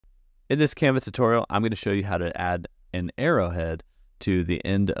In this Canva tutorial, I'm going to show you how to add an arrowhead to the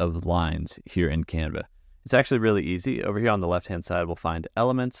end of lines here in Canva. It's actually really easy. Over here on the left-hand side, we'll find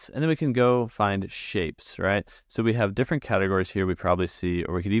elements, and then we can go find shapes, right? So we have different categories here we probably see,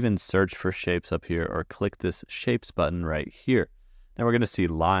 or we could even search for shapes up here, or click this shapes button right here. Now we're going to see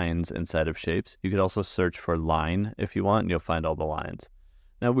lines inside of shapes. You could also search for line if you want, and you'll find all the lines.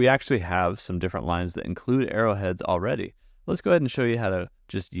 Now we actually have some different lines that include arrowheads already. Let's go ahead and show you how to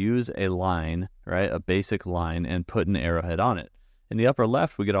just use a line, right? A basic line, and put an arrowhead on it. In the upper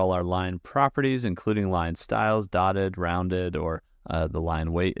left, we get all our line properties, including line styles, dotted, rounded, or the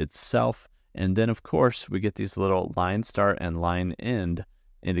line weight itself. And then, of course, we get these little line start and line end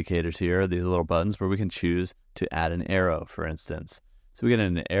indicators here, these little buttons where we can choose to add an arrow, for instance. So we get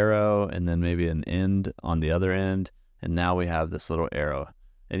an arrow and then maybe an end on the other end. And now we have this little arrow.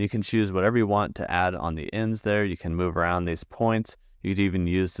 And you can choose whatever you want to add on the ends there. You can move around these points. You could even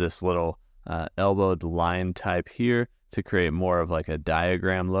use this little elbowed line type here to create more of like a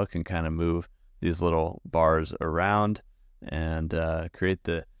diagram look and kind of move these little bars around and create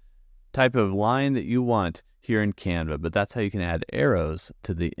the type of line that you want here in Canva. But that's how you can add arrows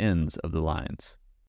to the ends of the lines.